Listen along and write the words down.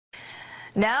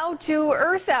Now to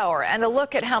Earth Hour and a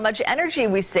look at how much energy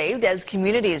we saved as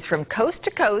communities from coast to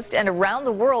coast and around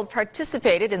the world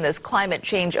participated in this climate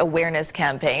change awareness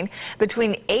campaign.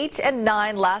 Between 8 and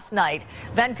 9 last night,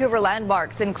 Vancouver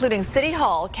landmarks including City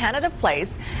Hall, Canada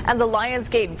Place and the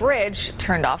Lionsgate Bridge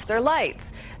turned off their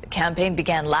lights. The campaign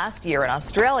began last year in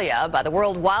Australia by the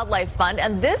World Wildlife Fund,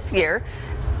 and this year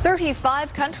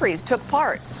 35 countries took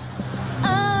part.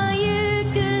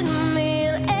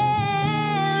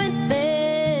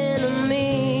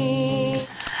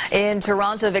 In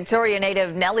Toronto, Victoria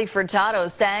native Nelly Furtado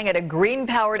sang at a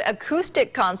green-powered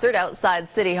acoustic concert outside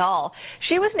City Hall.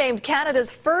 She was named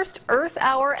Canada's first Earth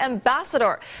Hour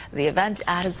ambassador. The event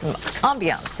added some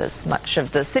ambiance as much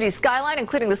of the city skyline,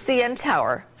 including the CN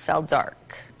Tower, fell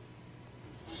dark.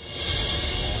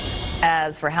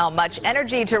 As for how much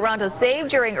energy Toronto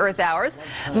saved during Earth Hours,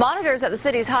 monitors at the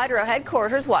city's hydro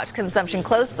headquarters watched consumption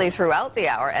closely throughout the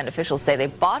hour, and officials say they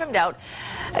bottomed out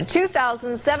at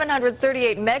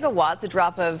 2,738 megawatts, a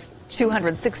drop of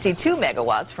 262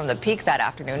 megawatts from the peak that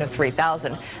afternoon of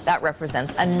 3,000. That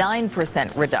represents a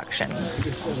 9% reduction.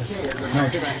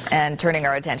 And turning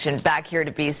our attention back here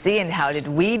to BC, and how did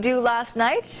we do last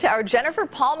night? Our Jennifer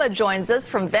Palma joins us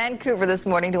from Vancouver this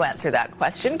morning to answer that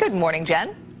question. Good morning,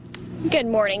 Jen. Good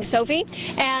morning, Sophie.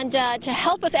 And to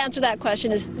help us answer that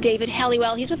question is David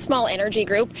Helliwell. He's with Small Energy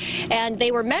Group, and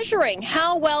they were measuring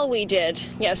how well we did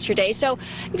yesterday. So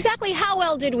exactly how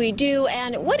well did we do,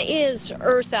 and what is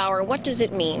Earth Hour? What does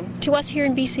it mean to us here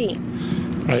in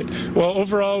BC? Right. Well,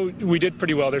 overall, we did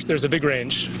pretty well. There's a big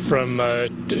range from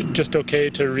just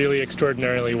okay to really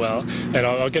extraordinarily well. And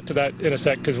I'll get to that in a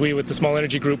sec, because we, with the Small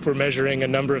Energy Group, were measuring a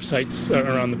number of sites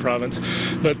around the province.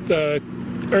 But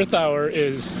Earth Hour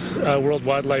is a World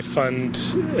Wildlife Fund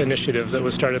initiative that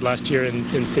was started last year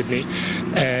in Sydney.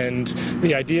 And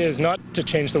the idea is not to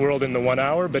change the world in the 1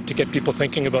 hour, but to get people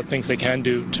thinking about things they can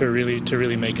do to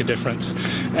really make a difference.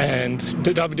 And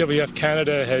the WWF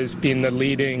Canada has been the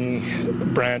leading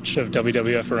branch of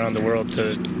WWF around the world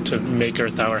to make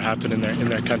Earth Hour happen in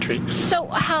their country. So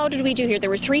how did we do here? There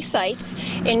were 3 sites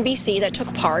in BC that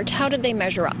took part. How did they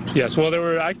measure up? Yes, well, there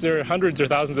were hundreds or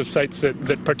thousands of sites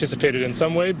that participated in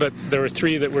some way, but there were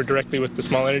 3 that were directly with the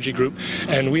Small Energy Group,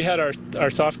 and we had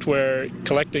our software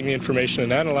collecting the information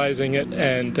and analyzing it.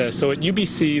 And so at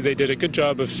UBC they did a good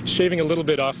job of shaving a little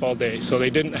bit off all day, so they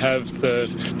didn't have the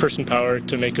person power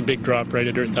to make a big drop right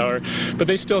at Earth Hour, but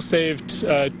they still saved 2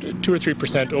 or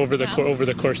 3% over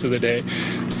the course of the day.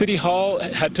 City Hall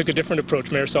took a different approach.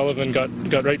 Mayor Sullivan got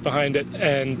right behind it,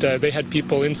 and they had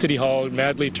people in City Hall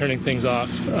madly turning things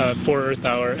off for Earth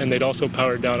Hour, and they'd also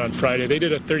powered down on Friday. They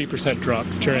did a 30% drop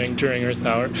during Earth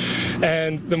Hour.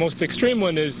 And the most extreme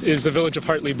one is the village of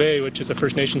Hartley Bay, which is a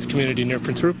First Nations community near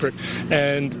Prince Rupert,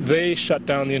 and they shut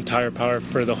down the entire power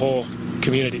for the whole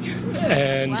community.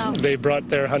 And wow. They brought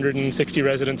their 160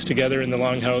 residents together in the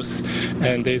Longhouse,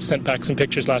 and they sent back some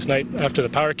pictures last night after the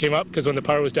power came up, because when the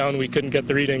power was down we couldn't get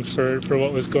the readings for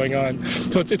what was going on.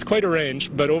 So it's quite a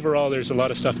range, but overall there's a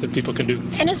lot of stuff that people can do.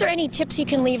 And is there any tips you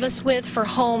can leave us with for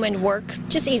home and work?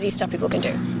 Just easy stuff people can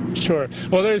do. Sure.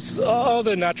 Well, there's all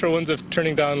the natural ones of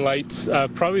turning down lights.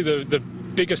 Probably the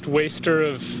biggest waster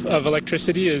of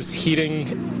electricity is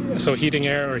heating, so heating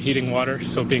air or heating water.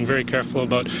 So being very careful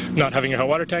about not having your hot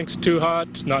water tanks too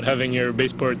hot, not having your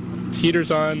baseboard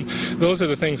heaters on. Those are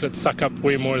the things that suck up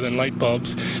way more than light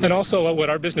bulbs. And also what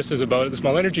our business is about at the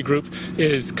Small Energy Group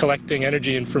is collecting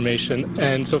energy information.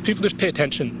 And so if people just pay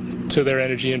attention to their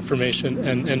energy information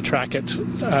and track it,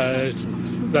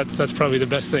 that's probably the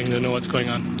best thing to know what's going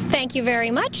on. Thank you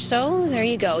very much. So there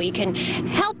you go. You can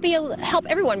help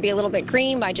everyone be a little bit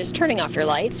green by just turning off your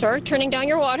lights or turning down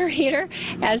your water heater,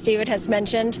 as David has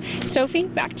mentioned. Sophie,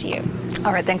 back to you.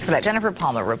 All right, thanks for that. Jennifer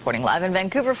Palma reporting live in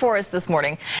Vancouver for us this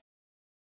morning.